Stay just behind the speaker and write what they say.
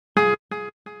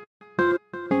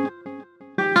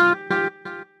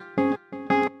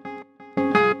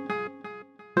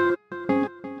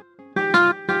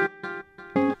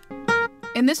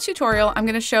In this tutorial, I'm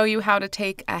going to show you how to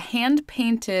take a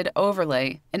hand-painted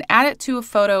overlay and add it to a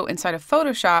photo inside of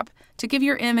Photoshop to give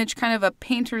your image kind of a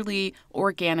painterly,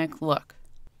 organic look.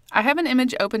 I have an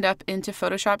image opened up into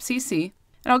Photoshop CC,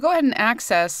 and I'll go ahead and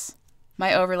access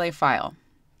my overlay file.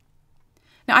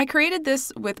 Now, I created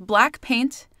this with black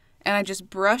paint, and I just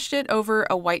brushed it over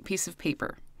a white piece of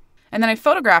paper. And then I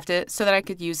photographed it so that I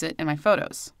could use it in my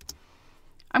photos.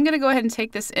 I'm going to go ahead and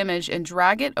take this image and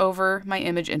drag it over my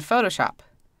image in Photoshop.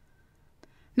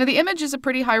 Now, the image is a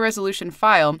pretty high resolution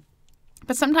file,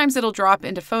 but sometimes it'll drop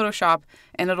into Photoshop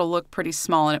and it'll look pretty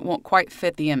small and it won't quite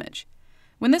fit the image.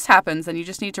 When this happens, then you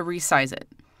just need to resize it.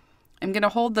 I'm going to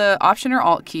hold the Option or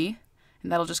Alt key,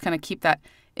 and that'll just kind of keep that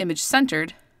image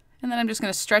centered. And then I'm just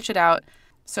going to stretch it out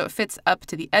so it fits up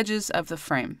to the edges of the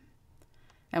frame.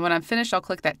 And when I'm finished, I'll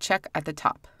click that check at the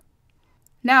top.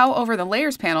 Now, over the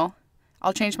Layers panel,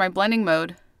 I'll change my blending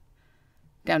mode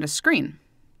down to Screen.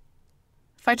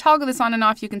 If I toggle this on and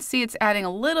off, you can see it's adding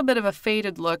a little bit of a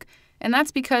faded look, and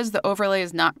that's because the overlay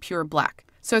is not pure black.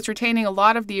 So it's retaining a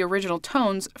lot of the original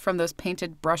tones from those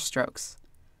painted brush strokes.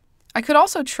 I could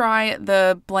also try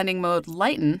the blending mode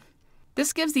Lighten.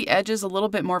 This gives the edges a little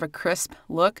bit more of a crisp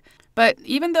look, but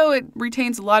even though it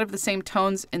retains a lot of the same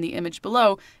tones in the image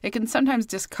below, it can sometimes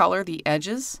discolor the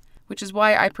edges, which is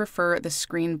why I prefer the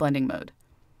Screen blending mode.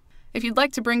 If you'd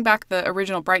like to bring back the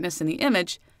original brightness in the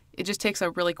image, it just takes a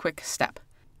really quick step.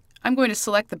 I'm going to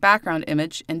select the background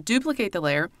image and duplicate the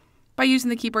layer by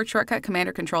using the keyboard shortcut Command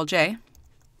or Control J.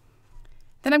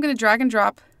 Then I'm going to drag and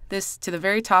drop this to the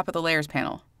very top of the Layers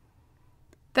panel.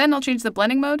 Then I'll change the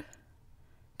blending mode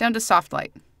down to Soft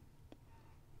Light.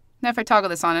 Now if I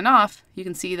toggle this on and off, you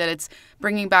can see that it's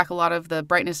bringing back a lot of the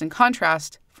brightness and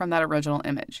contrast from that original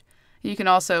image. You can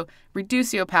also reduce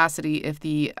the opacity if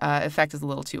the effect is a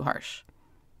little too harsh.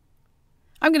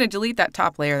 I'm going to delete that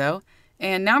top layer though,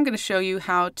 and now I'm going to show you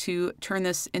how to turn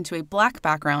this into a black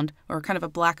background or kind of a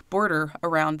black border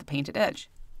around the painted edge.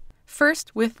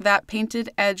 First, with that painted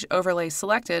edge overlay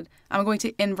selected, I'm going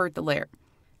to invert the layer.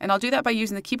 And I'll do that by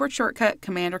using the keyboard shortcut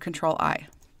Command or Control I.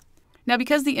 Now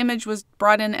because the image was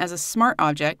brought in as a smart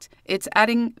object, it's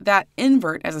adding that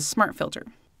invert as a smart filter.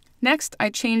 Next,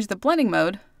 I change the blending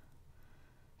mode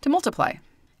to multiply.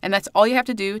 And that's all you have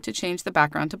to do to change the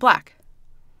background to black.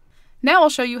 Now I'll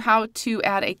show you how to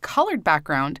add a colored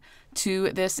background to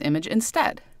this image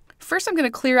instead. First, I'm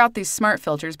going to clear out these smart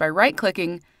filters by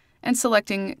right-clicking and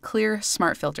selecting Clear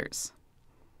Smart Filters.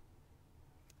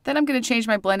 Then I'm going to change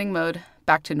my blending mode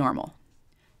back to normal.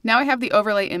 Now I have the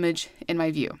overlay image in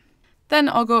my view. Then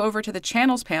I'll go over to the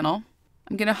Channels panel.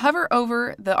 I'm going to hover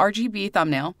over the RGB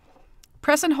thumbnail,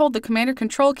 press and hold the Command or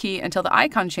Control key until the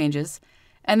icon changes,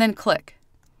 and then click.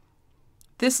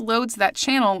 This loads that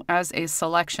channel as a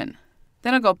selection.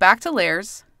 Then I'll go back to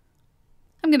Layers.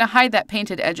 I'm going to hide that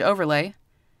painted edge overlay.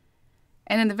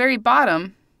 And in the very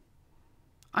bottom,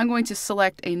 I'm going to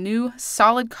select a new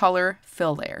solid color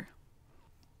fill layer.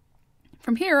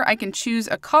 From here, I can choose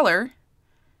a color.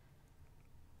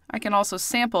 I can also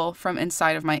sample from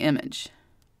inside of my image.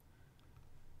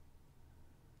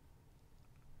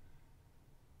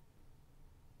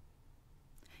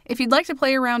 If you'd like to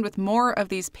play around with more of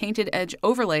these painted edge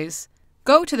overlays,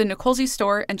 go to the Nicolzi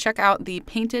store and check out the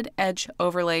Painted Edge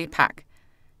Overlay Pack.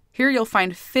 Here you'll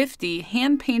find 50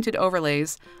 hand-painted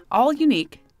overlays, all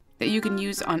unique, that you can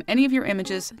use on any of your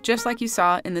images just like you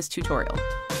saw in this tutorial.